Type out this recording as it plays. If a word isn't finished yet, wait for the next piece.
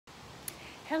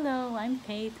Hello, I'm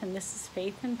Faith, and this is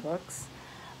Faith and Books.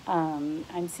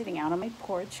 I'm sitting out on my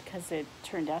porch because it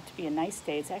turned out to be a nice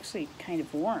day. It's actually kind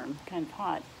of warm, kind of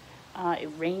hot. It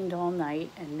rained all night,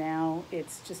 and now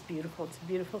it's just beautiful. It's a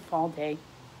beautiful fall day.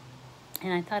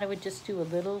 And I thought I would just do a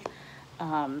little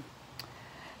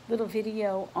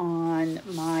video on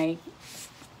my,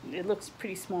 it looks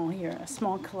pretty small here, a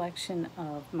small collection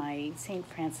of my St.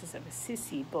 Francis of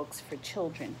Assisi books for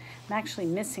children. I'm actually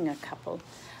missing a couple.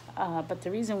 But the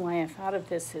reason why I thought of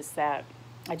this is that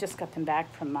I just got them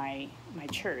back from my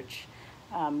church.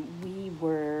 We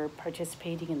were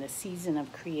participating in the season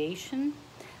of creation,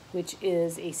 which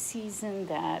is a season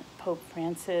that Pope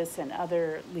Francis and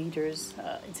other leaders,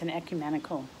 it's an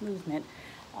ecumenical movement,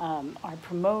 are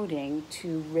promoting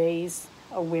to raise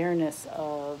awareness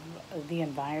of the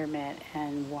environment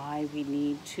and why we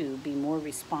need to be more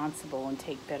responsible and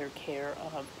take better care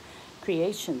of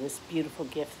creation, this beautiful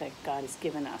gift that God has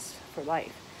given us for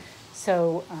life.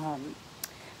 So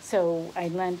I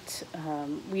lent,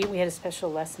 we had a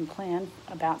special lesson plan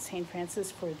about St.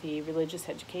 Francis for the religious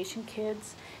education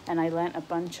kids, and I lent a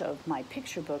bunch of my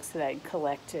picture books that I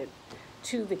collected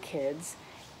to the kids,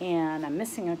 and I'm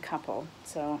missing a couple,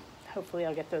 so hopefully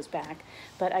I'll get those back.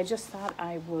 But I just thought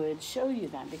I would show you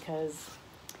them because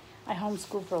I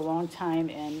homeschooled for a long time,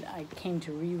 and I came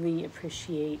to really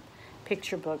appreciate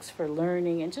picture books for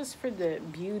learning and just for the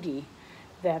beauty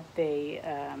that they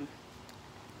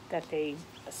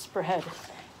spread,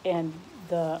 and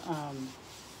they're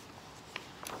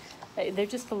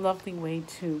just a lovely way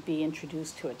to be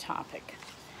introduced to a topic,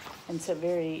 and so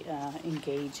very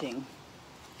engaging.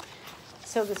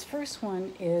 So this first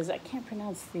one is, I can't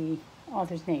pronounce the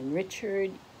author's name,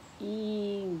 Richard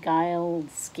E.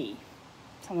 Gilski,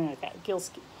 something like that,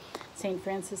 Gilski. St.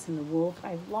 Francis and the Wolf.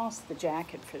 I've lost the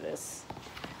jacket for this,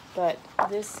 but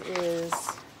this is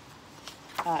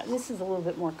a little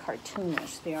bit more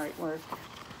cartoonish, the artwork,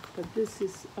 but this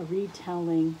is a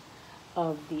retelling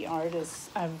of the artist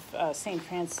of St.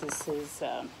 Francis's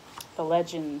The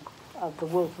Legend of the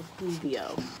Wolf of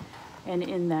Gubbio. And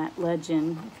in that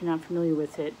legend, if you're not familiar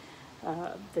with it,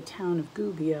 the town of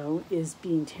Gubbio is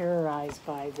being terrorized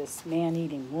by this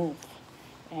man-eating wolf,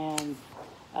 and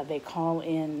they call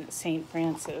in St.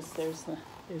 Francis. There's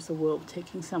the wolf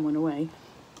taking someone away.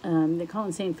 They call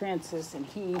in St. Francis, and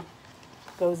he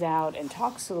goes out and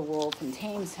talks to the wolf and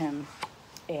tames him,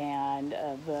 and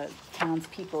the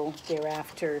townspeople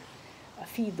thereafter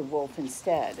feed the wolf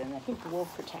instead, and I think the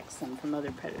wolf protects them from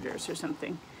other predators or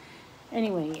something.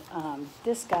 Anyway,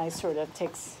 this guy sort of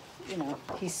takes,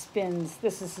 he spins,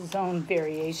 this is his own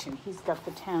variation. He's got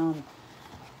the town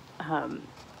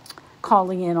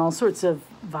calling in all sorts of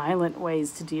violent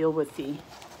ways to deal with the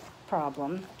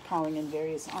problem, calling in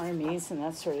various armies and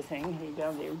that sort of thing. Here you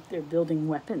go, they're building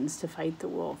weapons to fight the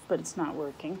wolf, but it's not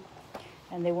working,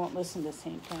 and they won't listen to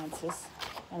St. Francis.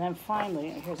 And then finally,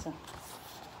 here's a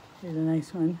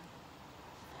nice one.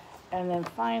 And then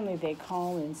finally they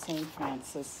call in St.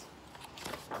 Francis,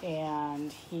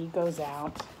 and he goes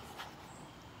out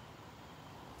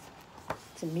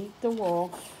to meet the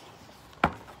wolf.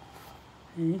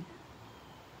 The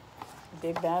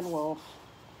big bad wolf,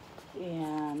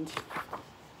 and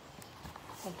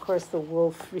of course the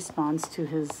wolf responds to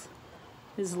his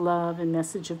love and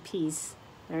message of peace.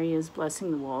 There he is, blessing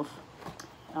the wolf,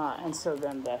 and so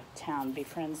then the town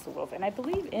befriends the wolf. And I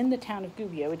believe in the town of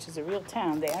Gubbio, which is a real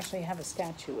town, they actually have a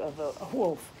statue of a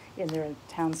wolf in their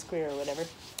town square or whatever.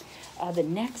 The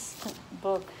next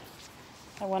book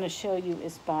I want to show you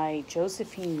is by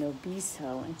Josephine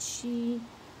Nobiso, and she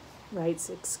writes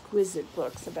exquisite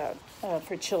books about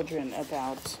for children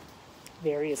about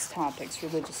various topics,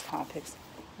 religious topics.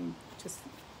 And just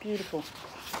beautiful,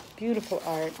 beautiful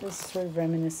art. This is sort of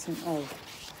reminiscent of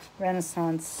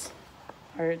Renaissance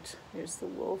art. There's the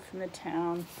wolf in the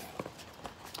town.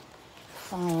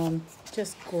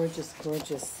 Just gorgeous,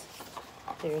 gorgeous.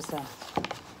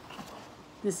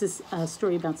 This is a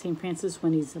story about St. Francis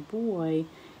when he's a boy,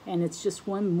 and it's just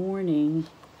one morning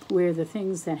where the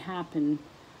things that happen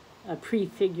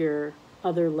prefigure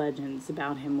other legends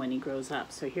about him when he grows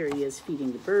up. So here he is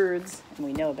feeding the birds, and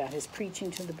we know about his preaching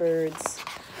to the birds.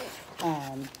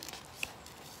 And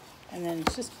then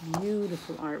it's just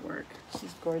beautiful artwork.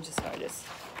 She's a gorgeous artist.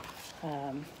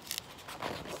 And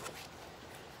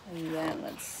then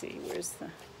let's see, where's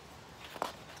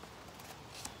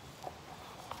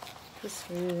this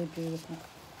really beautiful.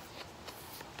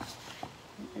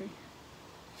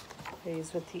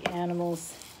 He's with the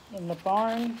animals in the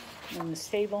barn, in the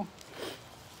stable.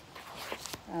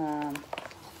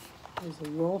 There's a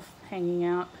wolf hanging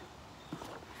out,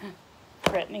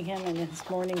 threatening him in his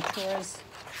morning chores.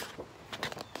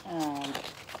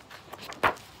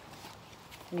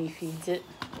 and he feeds it.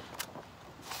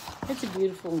 It's a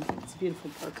beautiful book,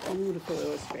 beautiful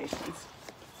illustrations.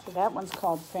 So that one's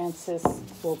called Francis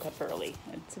Woke Up Early.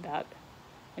 It's about,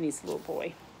 and he's a little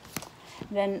boy.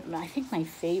 Then I think my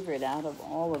favorite out of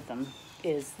all of them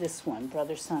is this one,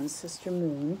 Brother, Sun, Sister,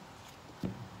 Moon,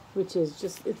 which is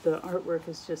just, the artwork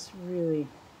is just really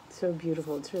so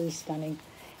beautiful. It's really stunning.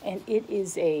 And it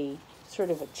is a sort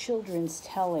of a children's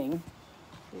telling,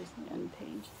 here's the end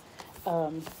page,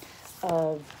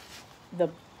 of the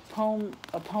poem,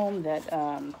 a poem that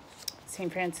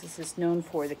St. Francis is known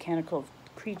for, the Canticle of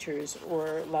Creatures,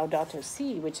 or Laudato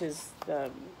Si, which is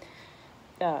the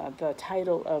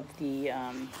title of the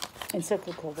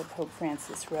encyclical that Pope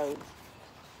Francis wrote.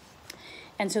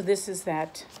 And so this is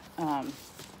that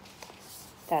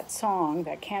that song,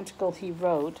 that canticle he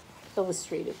wrote,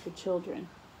 illustrated for children.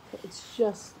 It's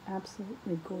just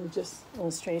absolutely gorgeous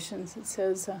illustrations. It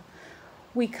says,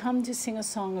 "We come to sing a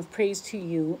song of praise to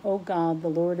you, O God, the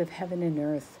Lord of heaven and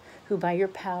earth, who by your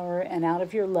power and out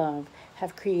of your love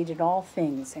have created all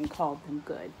things and called them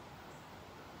good."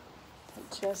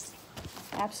 Just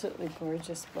absolutely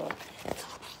gorgeous book.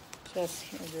 Just,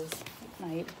 here it is at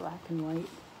night, black and white.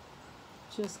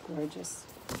 Just gorgeous.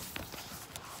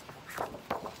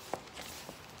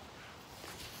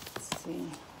 Let's see.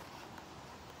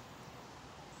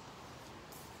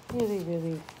 Really,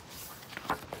 really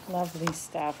lovely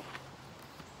stuff.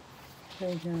 There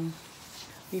we go.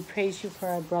 We praise you for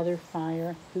our brother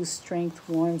fire, whose strength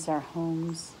warms our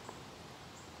homes.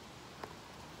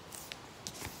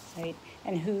 Right?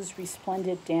 And whose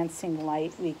resplendent dancing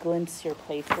light we glimpse your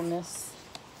playfulness.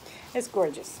 It's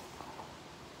gorgeous.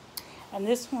 And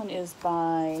this one is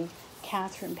by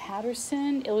Catherine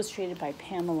Patterson, illustrated by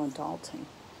Pamela Dalton.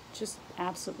 Just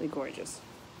absolutely gorgeous.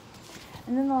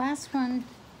 And then the last one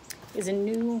is a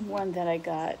new one that I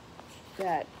got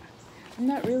that I'm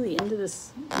not really into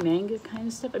this manga kind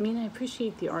of stuff. I mean, I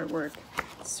appreciate the artwork.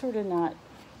 It's sort of not,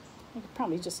 I'm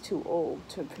probably just too old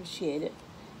to appreciate it.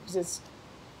 It's just,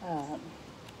 I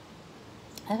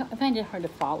find it hard to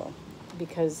follow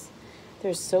because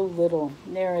there's so little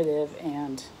narrative,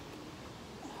 and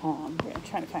I'm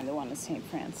trying to find the one of St.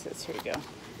 Francis. Here we go.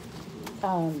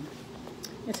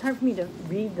 It's hard for me to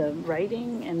read the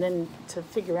writing and then to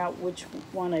figure out which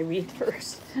one I read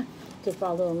first to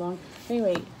follow along.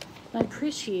 Anyway, I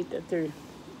appreciate that they're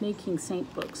making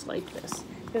saint books like this,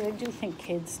 because I do think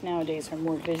kids nowadays are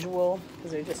more visual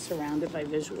because they're just surrounded by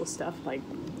visual stuff like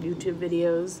YouTube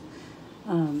videos.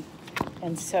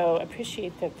 And so I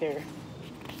appreciate that they're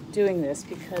doing this,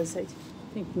 because I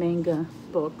think manga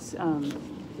books,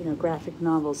 graphic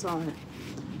novels are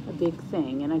a big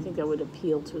thing, and I think that would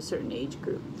appeal to a certain age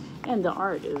group. And the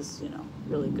art is,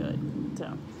 really good.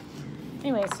 So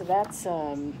anyway, so that's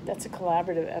a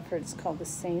collaborative effort. It's called The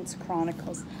Saints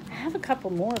Chronicles. I have a couple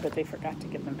more, but they forgot to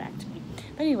give them back to me.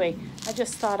 But anyway, I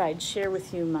just thought I'd share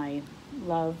with you my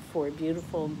love for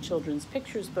beautiful children's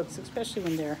pictures books, especially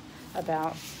when they're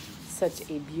about such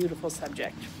a beautiful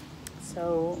subject.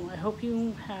 So I hope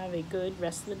you have a good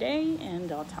rest of the day,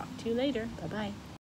 and I'll talk to you later. Bye-bye.